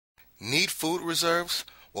Need food reserves?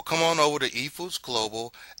 Well, come on over to eFoods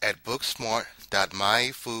Global at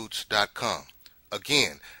booksmart.myfoods.com.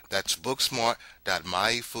 Again, that's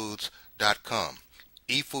booksmart.myfoods.com.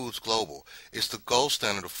 eFoods Global is the gold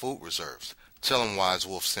standard of food reserves. Tell them Wise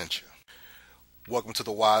Wolf sent you. Welcome to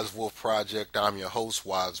the Wise Wolf Project. I'm your host,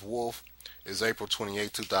 Wise Wolf. It's April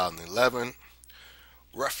 28, 2011,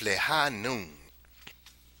 roughly high noon.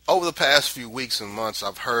 Over the past few weeks and months,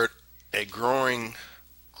 I've heard a growing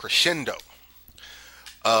crescendo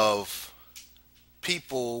of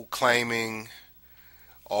people claiming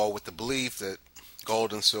or with the belief that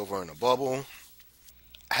gold and silver are in a bubble,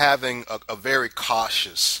 having a very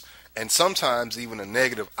cautious and sometimes even a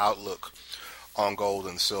negative outlook on gold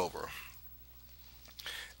and silver.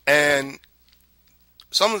 And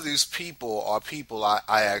some of these people are people I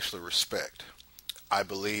actually respect. I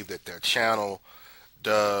believe that their channel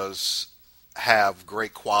does have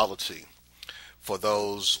great quality for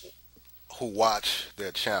those who watch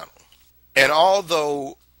their channel. And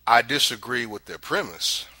although I disagree with their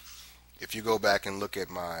premise, if you go back and look at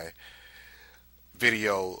my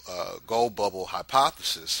video, Gold Bubble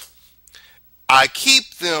Hypothesis, I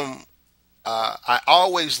keep them, I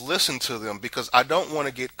always listen to them because I don't want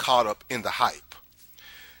to get caught up in the hype.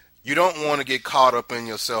 You don't want to get caught up in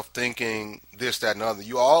yourself thinking this, that, and other.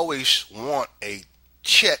 You always want a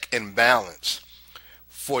check and balance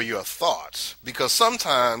for your thoughts, because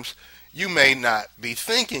sometimes you may not be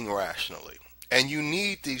thinking rationally, and you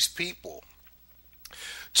need these people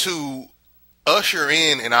to usher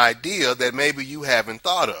in an idea that maybe you haven't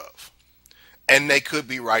thought of. And they could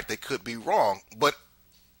be right, they could be wrong, but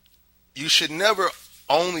you should never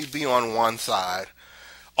only be on one side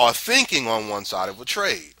or thinking on one side of a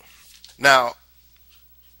trade. Now,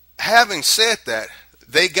 having said that,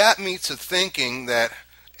 they got me to thinking that,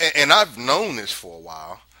 and I've known this for a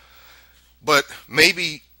while, but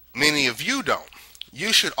maybe many of you don't.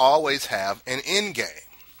 You should always have an end game.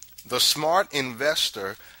 The smart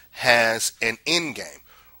investor has an end game.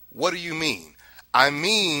 What do you mean? I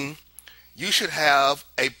mean, you should have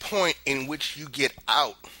a point in which you get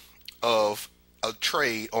out of a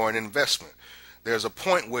trade or an investment. There's a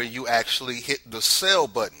point where you actually hit the sell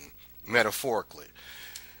button, metaphorically.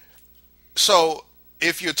 So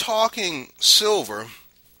if you're talking silver,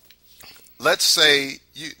 let's say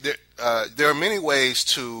there are many ways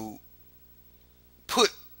to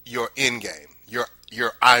put your end game, your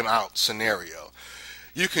I'm out scenario.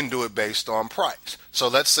 You can do it based on price. So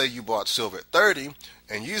let's say you bought silver at 30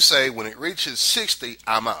 and you say when it reaches 60,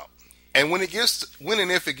 I'm out. And when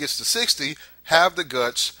and if it gets to 60, have the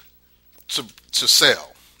guts to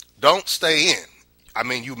sell. Don't stay in. I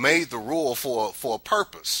mean, you made the rule for a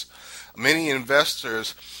purpose. Many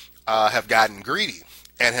investors have gotten greedy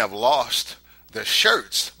and have lost their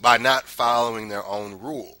shirts by not following their own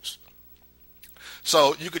rules.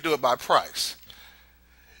 So you could do it by price.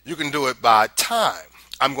 You can do it by time.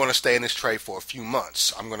 I'm going to stay in this trade for a few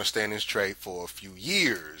months. I'm going to stay in this trade for a few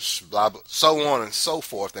years, blah, blah, so on and so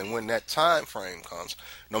forth. And when that time frame comes,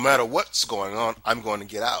 no matter what's going on, I'm going to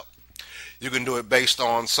get out. You can do it based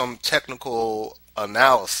on some technical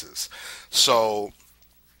analysis,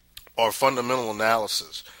 or fundamental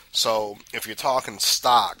analysis. So if you're talking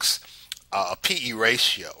stocks, a PE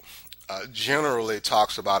ratio generally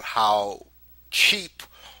talks about how cheap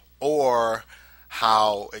or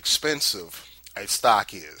how expensive a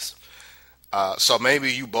stock is. So maybe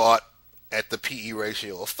you bought at the PE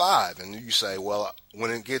ratio of 5 and you say, well,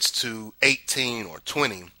 when it gets to 18 or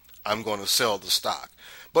 20, I'm going to sell the stock.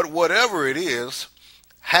 But whatever it is,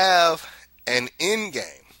 have an end game,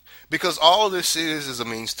 because all this is a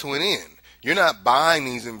means to an end. You're not buying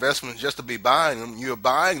these investments just to be buying them. You're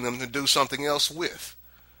buying them to do something else with,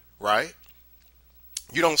 right?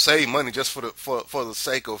 You don't save money just for the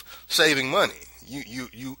sake of saving money.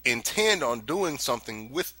 You intend on doing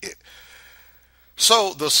something with it.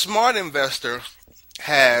 So the smart investor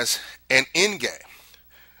has an end game,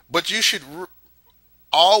 but you should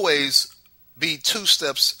always be 2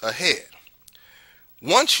 steps ahead.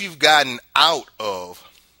 Once you've gotten out of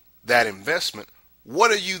that investment,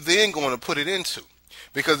 what are you then going to put it into?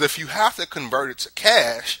 Because if you have to convert it to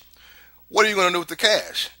cash, what are you going to do with the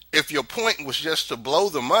cash? If your point was just to blow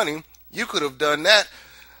the money, you could have done that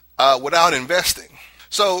without investing.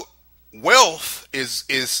 So wealth is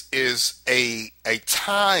a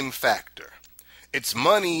time factor. It's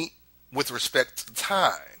money with respect to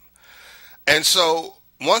time. And so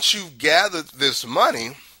once you've gathered this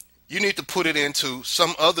money, you need to put it into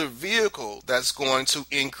some other vehicle that's going to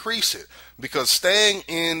increase it, because staying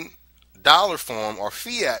in dollar form or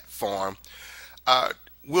fiat form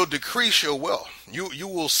will decrease your wealth. You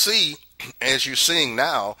will see, as you're seeing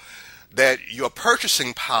now, that your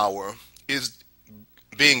purchasing power is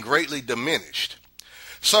being greatly diminished.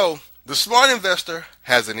 So the smart investor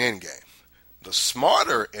has an end game. The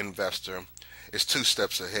smarter investor is 2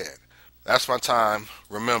 steps ahead. That's my time.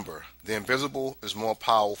 Remember, the invisible is more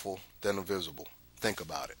powerful than the visible. Think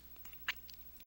about it.